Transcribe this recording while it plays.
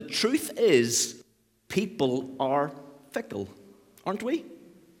truth is, people are fickle, aren't we?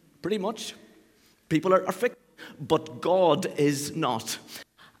 Pretty much. People are fickle, but God is not.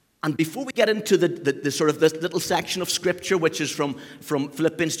 And before we get into the sort of this little section of Scripture, which is from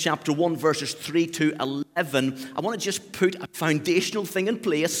Philippians chapter 1, verses 3 to 11, I want to just put a foundational thing in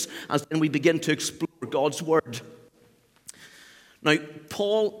place as then we begin to explore God's Word. Now,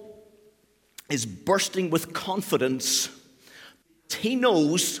 Paul is bursting with confidence. He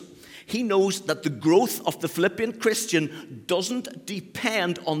knows that the growth of the Philippian Christian doesn't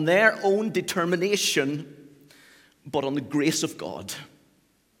depend on their own determination, but on the grace of God.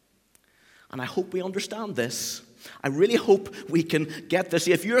 And I hope we understand this. I really hope we can get this.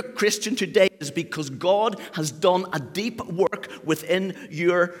 If you're a Christian today, it's because God has done a deep work within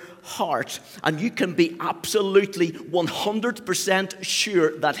your heart. And you can be absolutely 100%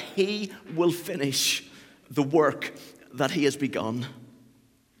 sure that He will finish the work that He has begun.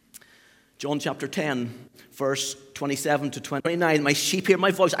 John chapter 10, verse 27 to 29. My sheep hear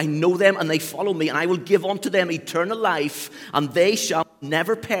my voice. I know them and they follow me. And I will give unto them eternal life. And they shall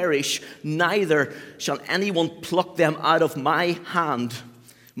never perish. Neither shall anyone pluck them out of my hand.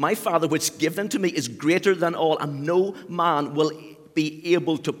 My Father which gave them to me is greater than all. And no man will be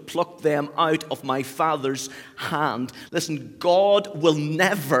able to pluck them out of my Father's hand. Listen, God will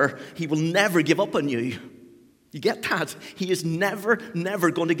never, He will never give up on you. You get that? He is never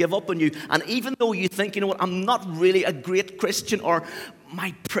going to give up on you. And even though you think, you know what, I'm not really a great Christian, or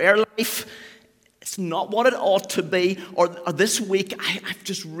my prayer life, it's not what it ought to be, or this week, I've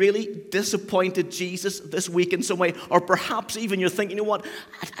just really disappointed Jesus this week in some way, or perhaps even you're thinking, you know what,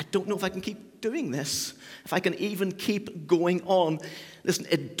 I don't know if I can keep doing this, if I can even keep going on. Listen,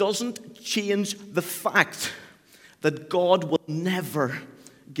 it doesn't change the fact that God will never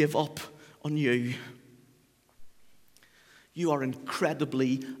give up on you. You are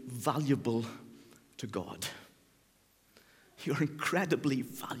incredibly valuable to God. You're incredibly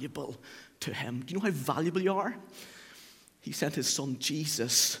valuable to Him. Do you know how valuable you are? He sent His Son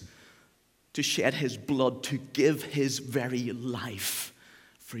Jesus to shed His blood, to give His very life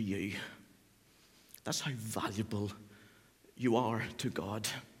for you. That's how valuable you are to God.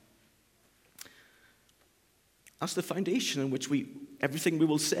 That's the foundation in which everything we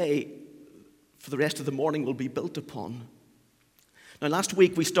will say for the rest of the morning will be built upon. Now, last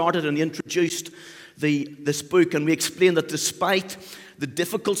week we started and introduced this book, and we explained that despite the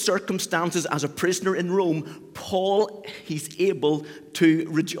difficult circumstances as a prisoner in Rome, Paul, he's able to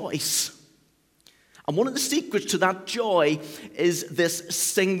rejoice. And one of the secrets to that joy is this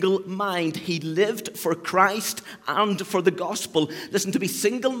single mind. He lived for Christ and for the gospel. Listen, to be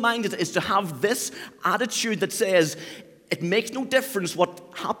single-minded is to have this attitude that says, it makes no difference what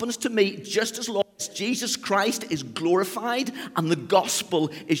happens to me, just as long as Jesus Christ is glorified and the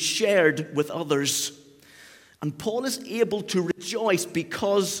gospel is shared with others. And Paul is able to rejoice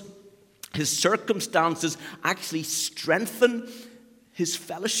because his circumstances actually strengthen his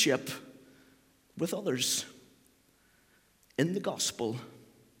fellowship with others in the gospel.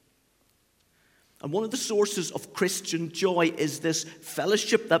 And one of the sources of Christian joy is this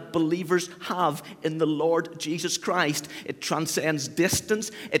fellowship that believers have in the Lord Jesus Christ. It transcends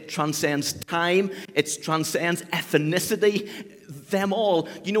distance, it transcends time, it transcends ethnicity, them all.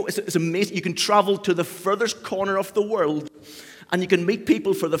 You know, it's amazing. You can travel to the furthest corner of the world and you can meet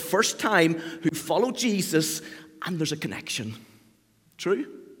people for the first time who follow Jesus, and there's a connection. True?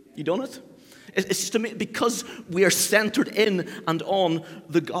 You done it? It's just amazing because we are centered in and on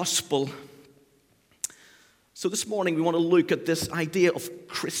the gospel. So this morning we want to look at this idea of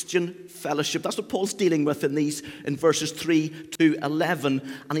Christian fellowship. That's what Paul's dealing with in verses 3 to 11.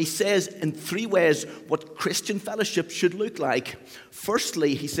 And he says in three ways what Christian fellowship should look like.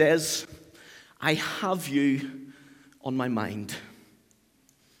 Firstly, he says, I have you on my mind.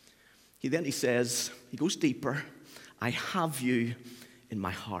 He goes deeper, I have you in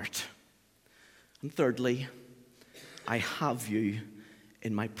my heart. And thirdly, I have you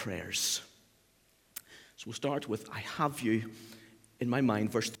in my prayers. So we'll start with, I have you in my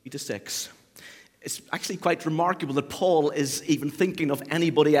mind, verse 3 to 6. It's actually quite remarkable that Paul is even thinking of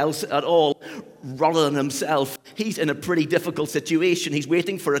anybody else at all rather than himself. He's in a pretty difficult situation. He's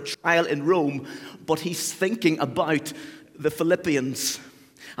waiting for a trial in Rome, but he's thinking about the Philippians.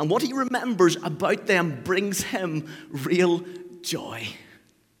 And what he remembers about them brings him real joy.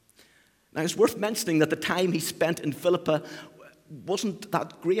 Now, it's worth mentioning that the time he spent in Philippi wasn't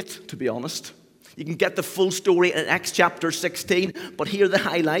that great, to be honest. You can get the full story in Acts chapter 16, but here are the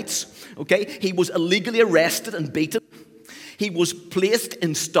highlights, okay? He was illegally arrested and beaten. He was placed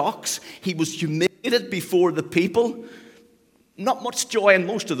in stocks. He was humiliated before the people. Not much joy in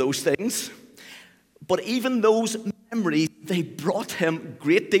most of those things, but even those memories, they brought him a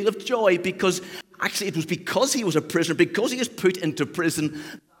great deal of joy, because actually it was because he was a prisoner, because he was put into prison,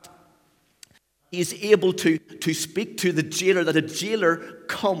 he is able to speak to the jailer, that a jailer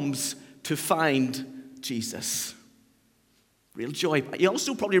comes to find Jesus. Real joy. He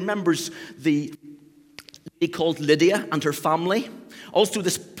also probably remembers the lady called Lydia and her family. Also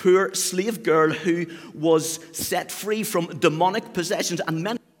this poor slave girl who was set free from demonic possessions, and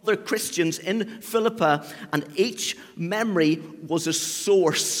many other Christians in Philippi, and each memory was a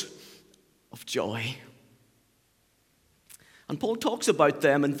source of joy. And Paul talks about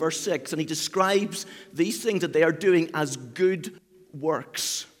them in verse 6, and he describes these things that they are doing as good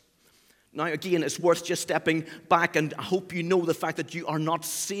works. Now, again, it's worth just stepping back, and I hope you know the fact that you are not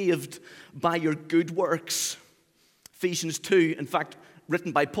saved by your good works. Ephesians 2, in fact,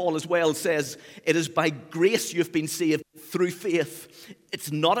 written by Paul as well, says, "It is by grace you have been saved through faith.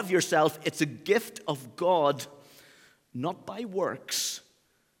 It's not of yourself, it's a gift of God, not by works,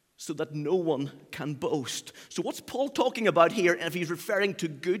 so that no one can boast." So what's Paul talking about here? And if he's referring to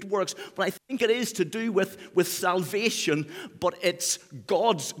good works, well, I think it is to do with salvation, but it's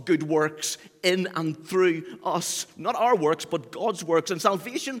God's good works in and through us. Not our works, but God's works. And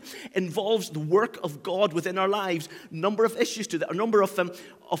salvation involves the work of God within our lives. A number of issues to that, a number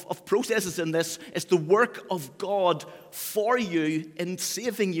of processes in this. It's the work of God for you, in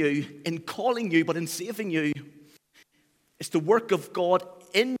saving you, in calling you, but in saving you. It's the work of God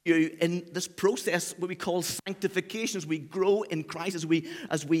in you in this process, what we call sanctification, as we grow in Christ, as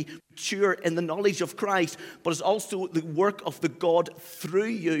we mature in the knowledge of Christ. But it's also the work of the God through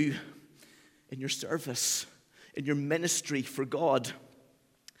you in your service, in your ministry for God.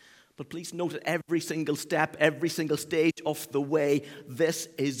 But please note that every single step, every single stage of the way, this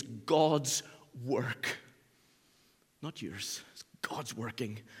is God's work, not yours. It's God's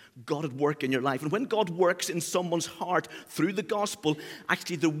working. God at work in your life. And when God works in someone's heart through the gospel,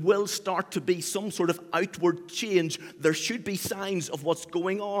 actually there will start to be some sort of outward change. There should be signs of what's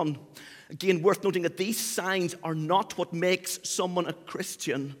going on. Again, worth noting that these signs are not what makes someone a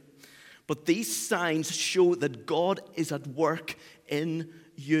Christian, but these signs show that God is at work in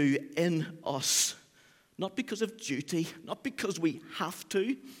you, in us. Not because of duty, not because we have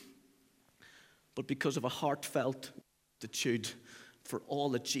to, but because of a heartfelt gratitude for all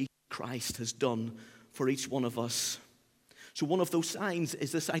that Jesus Christ has done for each one of us. So one of those signs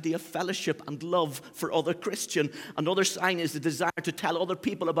is this idea of fellowship and love for other Christians. Another sign is the desire to tell other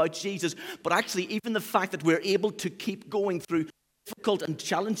people about Jesus. But actually, even the fact that we're able to keep going through difficult and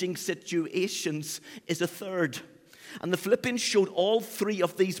challenging situations is a third. And the Philippians showed all three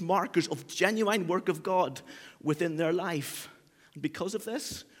of these markers of genuine work of God within their life. And because of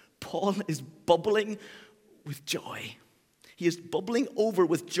this, Paul is bubbling with joy. He is bubbling over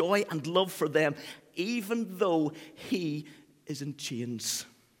with joy and love for them, even though he is in chains.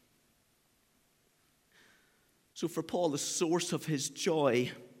 So for Paul, the source of his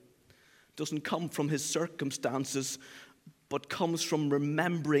joy doesn't come from his circumstances, but comes from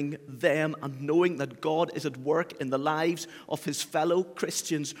remembering them and knowing that God is at work in the lives of his fellow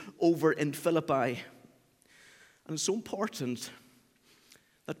Christians over in Philippi. And it's so important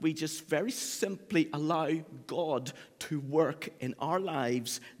that we just very simply allow God to work in our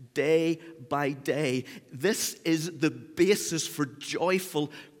lives day by day. This is the basis for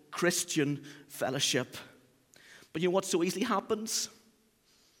joyful Christian fellowship. But you know what so easily happens?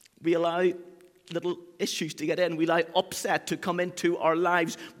 We allow little issues to get in. We allow upset to come into our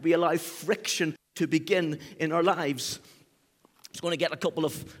lives. We allow friction to begin in our lives. I was going to get a couple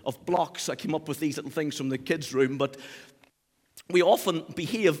of blocks. I came up with these little things from the kids' room, but we often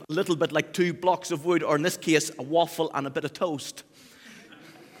behave a little bit like two blocks of wood, or in this case, a waffle and a bit of toast.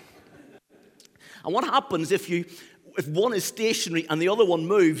 And what happens if one is stationary and the other one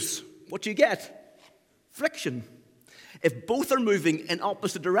moves? What do you get? Friction. If both are moving in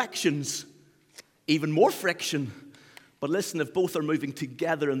opposite directions, even more friction. But listen, if both are moving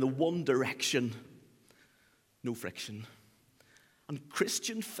together in the one direction, no friction. And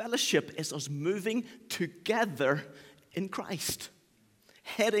Christian fellowship is us moving together in Christ,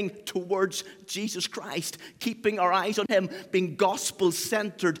 heading towards Jesus Christ, keeping our eyes on him, being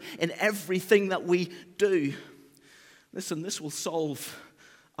gospel-centered in everything that we do. Listen, this will solve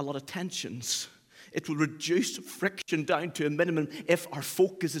a lot of tensions. It will reduce friction down to a minimum if our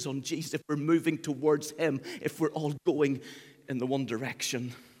focus is on Jesus, if we're moving towards him, if we're all going in the one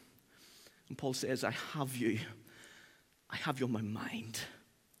direction. And Paul says, I have you on my mind.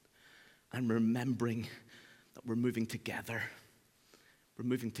 I'm remembering that we're moving together. We're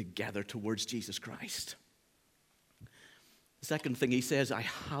moving together towards Jesus Christ. The second thing he says, I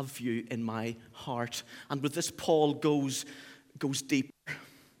have you in my heart. And with this, Paul goes deeper.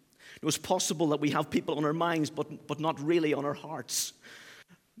 It was possible that we have people on our minds, but not really on our hearts.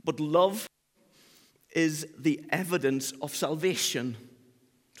 But love is the evidence of salvation.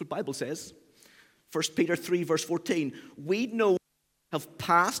 That's what the Bible says. 1 Peter 3, verse 14. We know we have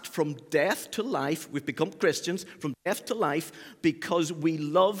passed from death to life. We've become Christians from death to life because we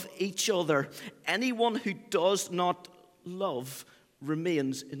love each other. Anyone who does not love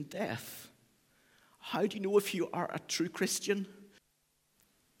remains in death. How do you know if you are a true Christian?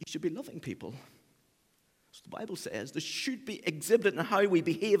 You should be loving people. That's what the Bible says. There should be exhibited in how we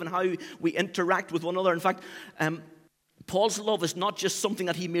behave and how we interact with one another. In fact, Paul's love is not just something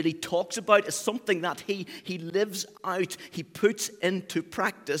that he merely talks about. It's something that he lives out. He puts into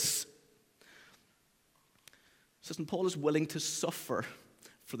practice. So Paul is willing to suffer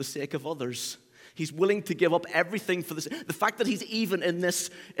for the sake of others. He's willing to give up everything for this. The fact that he's even in this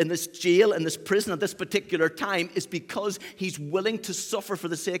jail, in this prison at this particular time is because he's willing to suffer for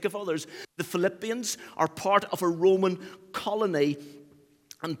the sake of others. The Philippians are part of a Roman colony.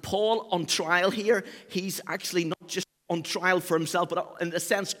 And Paul, on trial here, he's actually not just on trial for himself, but in a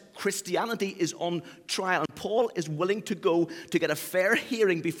sense, Christianity is on trial. And Paul is willing to go to get a fair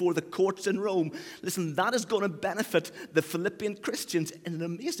hearing before the courts in Rome. Listen, that is going to benefit the Philippian Christians in an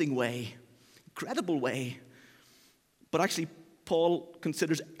amazing way. Incredible way. But actually, Paul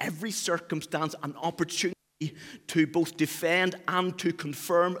considers every circumstance an opportunity to both defend and to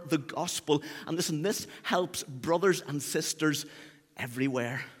confirm the gospel. And listen, this helps brothers and sisters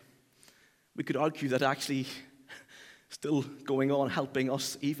everywhere. We could argue that actually still going on helping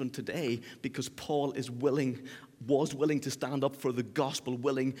us even today because Paul was willing to stand up for the gospel,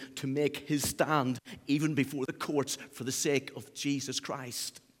 willing to make his stand even before the courts for the sake of Jesus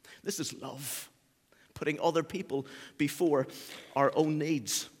Christ. This is love, putting other people before our own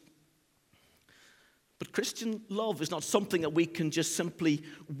needs. But Christian love is not something that we can just simply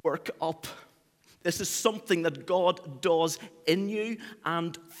work up. This is something that God does in you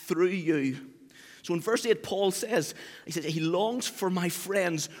and through you. So in verse 8, Paul says, he longs for my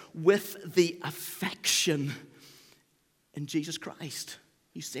friends with the affection in Jesus Christ.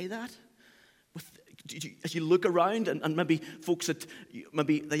 You say that? As you look around, and maybe folks that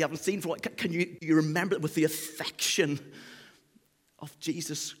maybe they haven't seen for a while, can you remember it with the affection of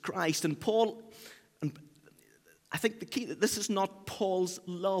Jesus Christ? And Paul, and I think the key, this is not Paul's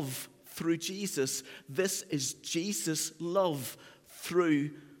love through Jesus. This is Jesus' love through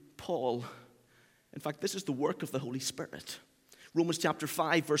Paul. In fact, this is the work of the Holy Spirit. Romans chapter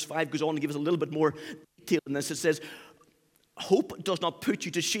 5, verse 5 goes on to give us a little bit more detail in this. It says, hope does not put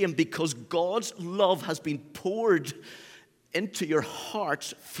you to shame because God's love has been poured into your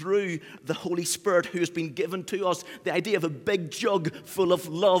hearts through the Holy Spirit who has been given to us. The idea of a big jug full of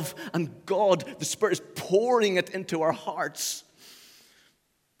love, and God, the Spirit, is pouring it into our hearts.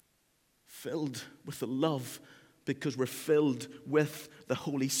 Filled with the love because we're filled with the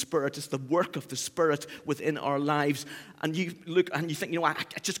Holy Spirit. It's the work of the Spirit within our lives. And you look and you think, I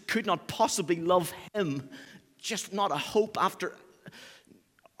just could not possibly love him. Just not a hope after,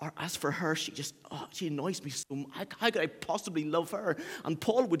 or as for her, she annoys me so much. How could I possibly love her? And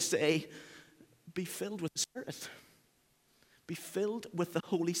Paul would say, be filled with the Spirit. Be filled with the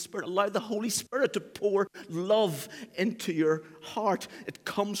Holy Spirit. Allow the Holy Spirit to pour love into your heart. It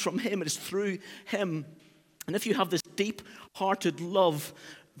comes from him. It is through him. And if you have this deep-hearted love,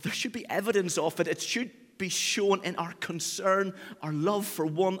 there should be evidence of it. It should be shown in our concern, our love for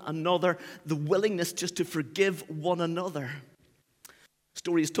one another, the willingness just to forgive one another. A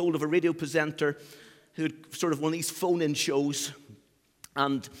story is told of a radio presenter who had sort of one of these phone-in shows,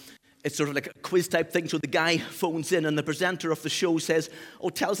 and it's sort of like a quiz type thing. So the guy phones in, and the presenter of the show says,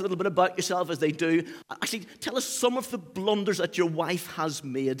 tell us a little bit about yourself, as they do. Actually, tell us some of the blunders that your wife has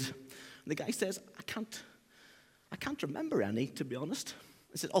made. And the guy says, I can't remember any, to be honest.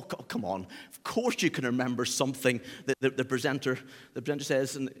 I said, come on. Of course you can remember something. The presenter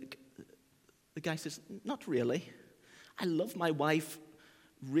says, and the guy says, not really. I love my wife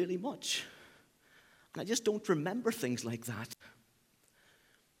really much. And I just don't remember things like that.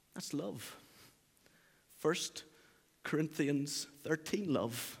 That's love. 1 Corinthians 13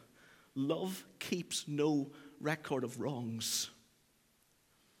 love. Love keeps no record of wrongs.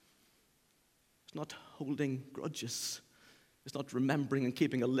 It's not holding grudges. It's not remembering and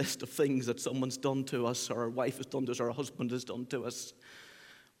keeping a list of things that someone's done to us, or our wife has done to us, or our husband has done to us.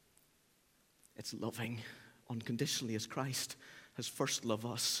 It's loving unconditionally as Christ has first loved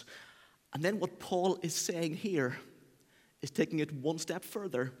us. And then what Paul is saying here is taking it one step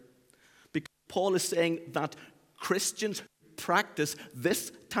further. Because Paul is saying that Christians who practice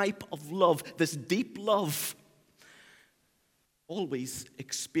this type of love, this deep love, always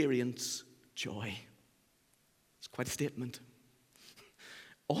experience joy. It's quite a statement.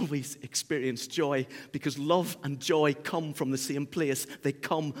 Always experience joy, because love and joy come from the same place. They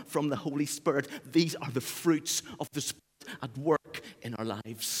come from the Holy Spirit. These are the fruits of the Spirit at work in our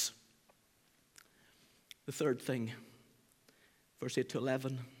lives. The third thing, verse 8 to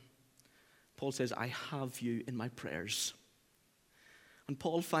 11, Paul says, I have you in my prayers. And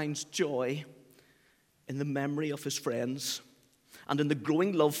Paul finds joy in the memory of his friends and in the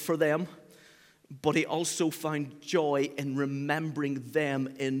growing love for them, but he also found joy in remembering them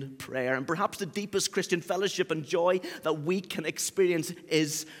in prayer. And perhaps the deepest Christian fellowship and joy that we can experience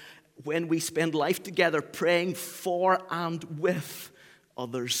is when we spend life together praying for and with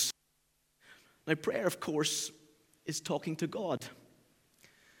others. Now, prayer, of course, is talking to God.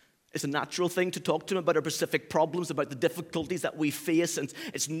 It's a natural thing to talk to Him about our specific problems, about the difficulties that we face, and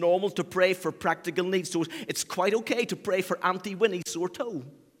it's normal to pray for practical needs. So it's quite okay to pray for Auntie Winnie's sore toe.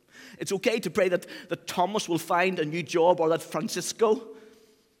 It's okay to pray that Thomas will find a new job, or that Francisco,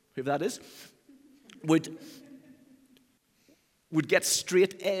 whoever that is, would get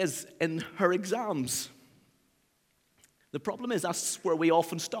straight A's in her exams. The problem is that's where we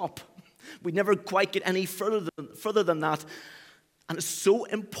often stop. We never quite get any further than that. And it's so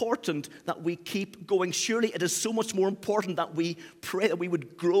important that we keep going. Surely it is so much more important that we pray that we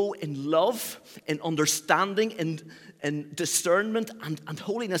would grow in love, in understanding, in discernment and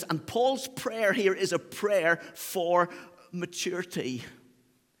holiness. And Paul's prayer here is a prayer for maturity.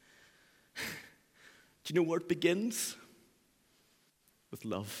 Do you know where it begins? With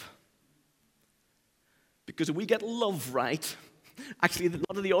love. Because if we get love right, actually, a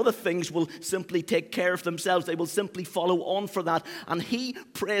lot of the other things will simply take care of themselves. They will simply follow on for that. And he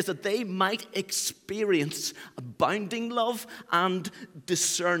prays that they might experience abounding love and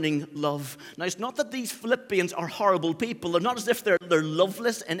discerning love. Now, it's not that these Philippians are horrible people. They're not as if they're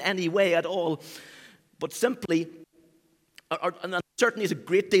loveless in any way at all. But simply, and there certainly is a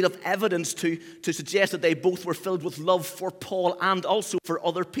great deal of evidence to suggest that they both were filled with love for Paul and also for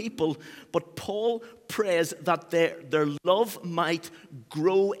other people. But Paul prays that their love might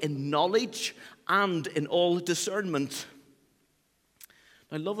grow in knowledge and in all discernment.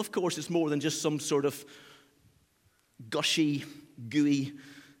 Now, love, of course, is more than just some sort of gushy, gooey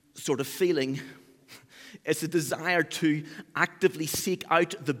sort of feeling. It's a desire to actively seek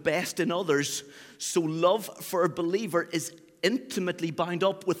out the best in others. So love for a believer is intimately bound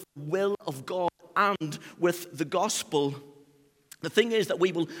up with the will of God and with the gospel. The thing is that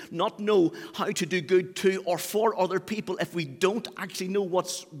we will not know how to do good to or for other people if we don't actually know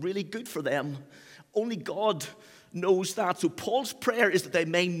what's really good for them. Only God knows that. So Paul's prayer is that they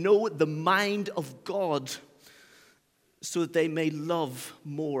may know the mind of God so that they may love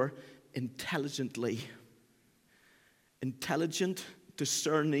more intelligently. Intelligent,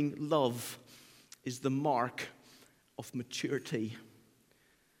 discerning love is the mark of maturity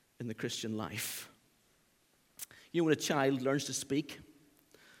in the Christian life. You know, when a child learns to speak,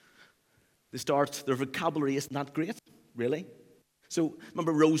 their vocabulary isn't that great, really. So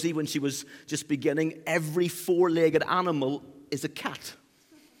remember Rosie when she was just beginning? Every four-legged animal is a cat.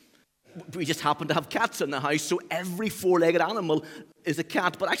 We just happen to have cats in the house, so every four-legged animal is a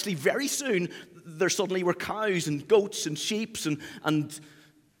cat. But actually, very soon, there suddenly were cows and goats and sheep and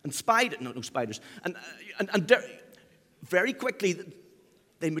spiders. No spiders. And very quickly,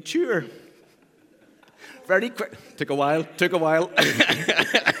 they mature. Very quick. Took a while.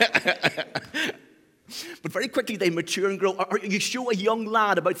 But very quickly, they mature and grow. Or you show a young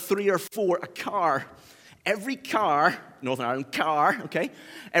lad, about 3 or 4, a car. Every car, Northern Ireland car, okay?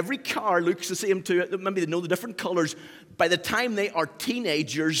 Every car looks the same to it. Maybe they know the different colors. By the time they are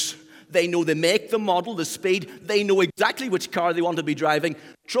teenagers, they know the make, the model, the speed. They know exactly which car they want to be driving.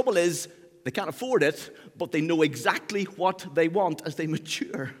 Trouble is, they can't afford it, but they know exactly what they want as they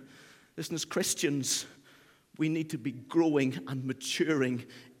mature. Listen, as Christians, we need to be growing and maturing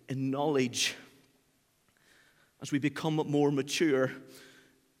in knowledge. As we become more mature,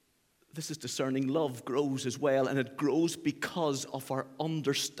 this is discerning love grows as well, and it grows because of our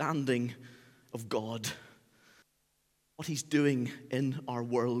understanding of God, what He's doing in our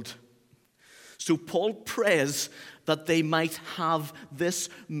world. So Paul prays that they might have this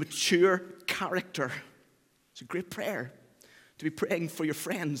mature character. It's a great prayer to be praying for your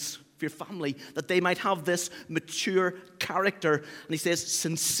friends, for your family, that they might have this mature character. And he says,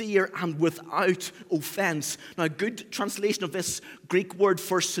 sincere and without offense. Now, a good translation of this Greek word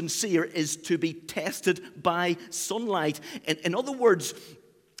for sincere is to be tested by sunlight. In other words,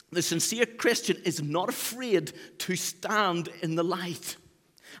 The sincere Christian is not afraid to stand in the light.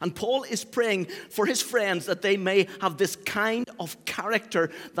 And Paul is praying for his friends that they may have this kind of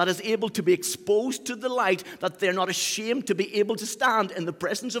character that is able to be exposed to the light, that they're not ashamed to be able to stand in the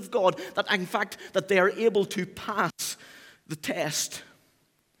presence of God, that in fact that they are able to pass the test.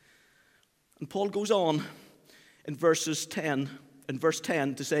 And Paul goes on in verse 10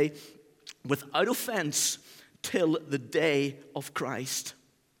 to say, without offense till the day of Christ.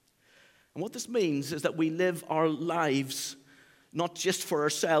 And what this means is that we live our lives not just for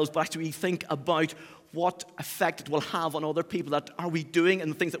ourselves, but actually we think about what effect it will have on other people. That are we doing, and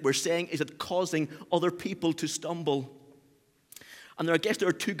the things that we're saying, is it causing other people to stumble? And I guess there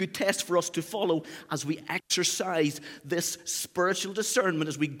are two good tests for us to follow as we exercise this spiritual discernment,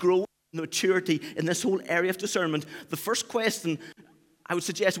 as we grow in maturity in this whole area of discernment. The first question I would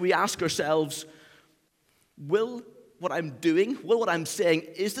suggest we ask ourselves, will what I'm doing, will what I'm saying,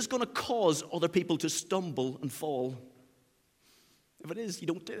 is this going to cause other people to stumble and fall? If it is, you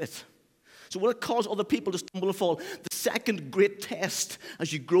don't do it. So will it cause other people to stumble and fall? The second great test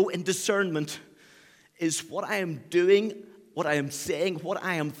as you grow in discernment is what I am doing, what I am saying, what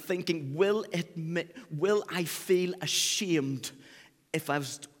I am thinking. Will I feel ashamed if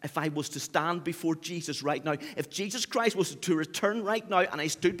I was to stand before Jesus right now? If Jesus Christ was to return right now and I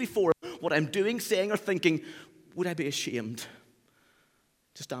stood before him, what I'm doing, saying, or thinking, would I be ashamed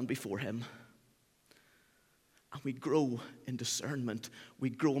to stand before him? And we grow in discernment. We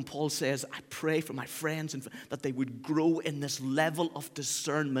grow, and Paul says, I pray for my friends that they would grow in this level of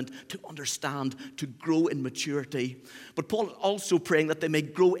discernment to understand, to grow in maturity. But Paul is also praying that they may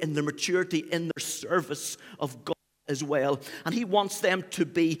grow in their maturity in their service of God as well. And he wants them to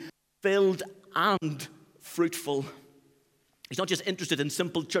be filled and fruitful. He's not just interested in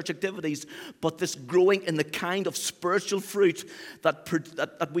simple church activities, but this growing in the kind of spiritual fruit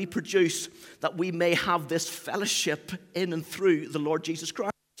that we produce, that we may have this fellowship in and through the Lord Jesus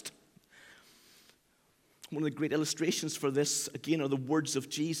Christ. One of the great illustrations for this, again, are the words of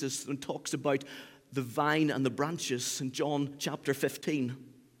Jesus when he talks about the vine and the branches in John chapter 15.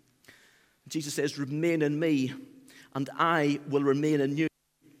 Jesus says, remain in me, and I will remain in you.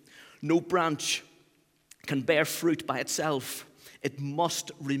 No branch can bear fruit by itself. It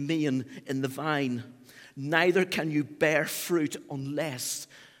must remain in the vine. Neither can you bear fruit unless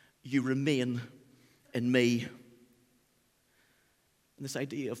you remain in me. And this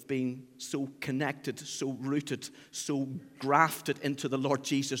idea of being so connected, so rooted, so grafted into the Lord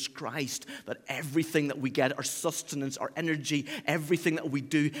Jesus Christ, that everything that we get, our sustenance, our energy, everything that we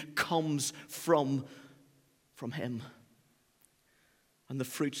do comes from him. And the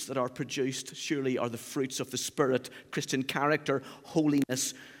fruits that are produced surely are the fruits of the Spirit: Christian character,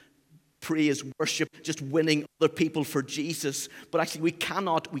 holiness, praise, worship, just winning other people for Jesus. But actually we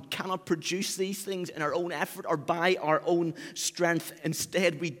cannot produce these things in our own effort or by our own strength.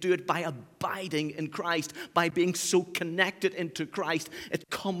 Instead, we do it by abiding in Christ, by being so connected into Christ. It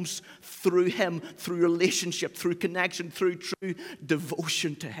comes through him, through relationship, through connection, through true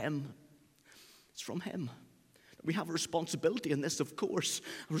devotion to him. It's from him. We have a responsibility in this, of course.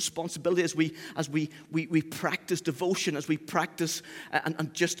 A responsibility as we practice devotion, as we practice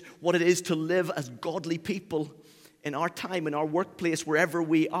and just what it is to live as godly people in our time, in our workplace, wherever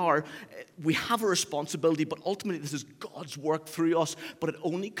we are. We have a responsibility, but ultimately this is God's work through us. But it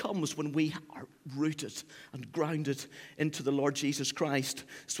only comes when we are rooted and grounded into the Lord Jesus Christ.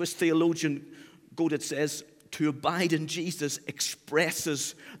 Swiss theologian Godet says, to abide in Jesus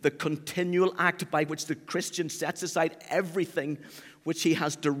expresses the continual act by which the Christian sets aside everything which he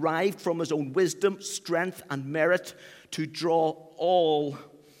has derived from his own wisdom, strength, and merit to draw all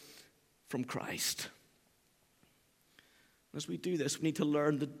from Christ. As we do this, we need to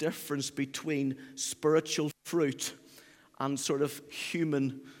learn the difference between spiritual fruit and sort of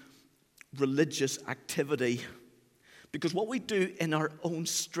human religious activity. Because what we do in our own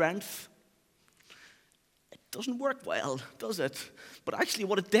strength, doesn't work well, does it? But actually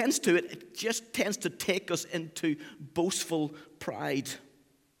what it tends to, it just tends to take us into boastful pride.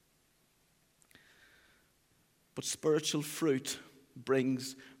 But spiritual fruit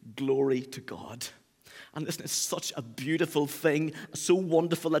brings glory to God. And listen, it's such a beautiful thing, so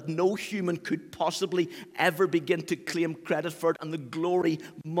wonderful that no human could possibly ever begin to claim credit for it, and the glory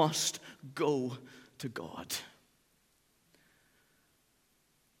must go to God.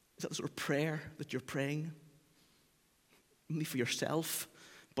 Is that the sort of prayer that you're praying? Only for yourself,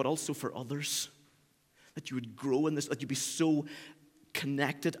 but also for others. That you would grow in this, that you'd be so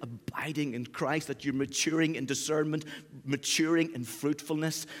connected, abiding in Christ, that you're maturing in discernment, maturing in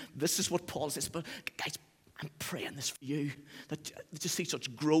fruitfulness. This is what Paul says. But guys, I'm praying this for you, that to see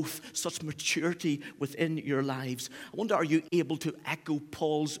such growth, such maturity within your lives. I wonder, are you able to echo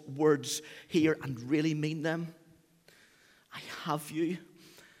Paul's words here and really mean them? I have you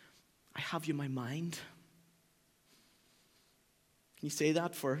in my mind. Can you say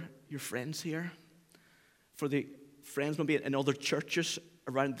that for your friends here? For the friends maybe in other churches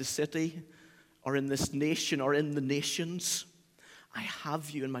around the city, or in this nation, or in the nations? I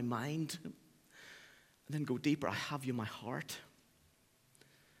have you in my mind. And then go deeper. I have you in my heart.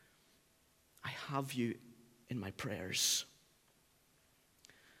 I have you in my prayers.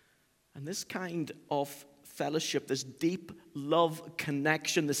 And this kind of fellowship, this deep love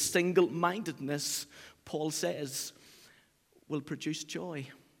connection, this single-mindedness, Paul says, will produce joy.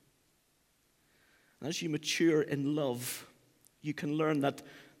 And as you mature in love, you can learn that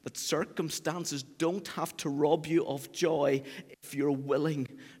circumstances don't have to rob you of joy if you're willing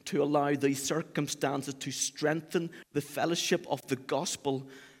to allow these circumstances to strengthen the fellowship of the gospel,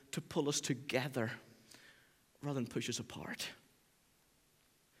 to pull us together rather than push us apart.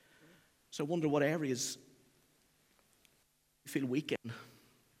 So I wonder what areas you feel weak in.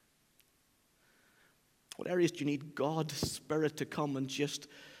 What areas do you need God's Spirit to come and just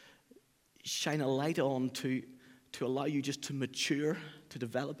shine a light on to allow you just to mature, to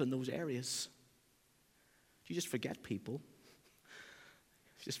develop in those areas? Do you just forget people?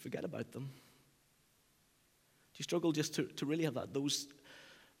 Just forget about them? Do you struggle just to really have that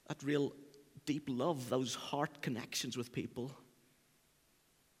real deep love, those heart connections with people?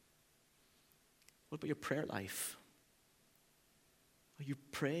 What about your prayer life? Are you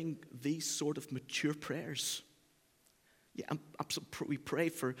praying these sort of mature prayers? Yeah, we pray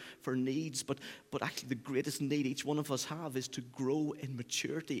for needs, but actually the greatest need each one of us have is to grow in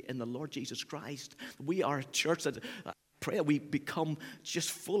maturity in the Lord Jesus Christ. We are a church that pray we become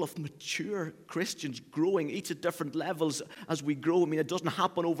just full of mature Christians, growing each at different levels as we grow. I mean, it doesn't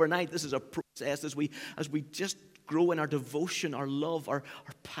happen overnight. This is a process as we just grow in our devotion, our love, our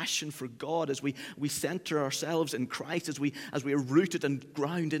passion for God, as we center ourselves in Christ, as we are rooted and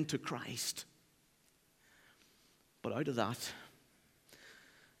ground into Christ. But out of that,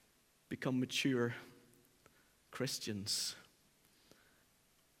 become mature Christians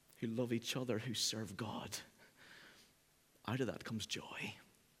who love each other, who serve God. Out of that comes joy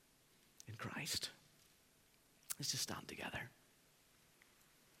in Christ. Let's just stand together.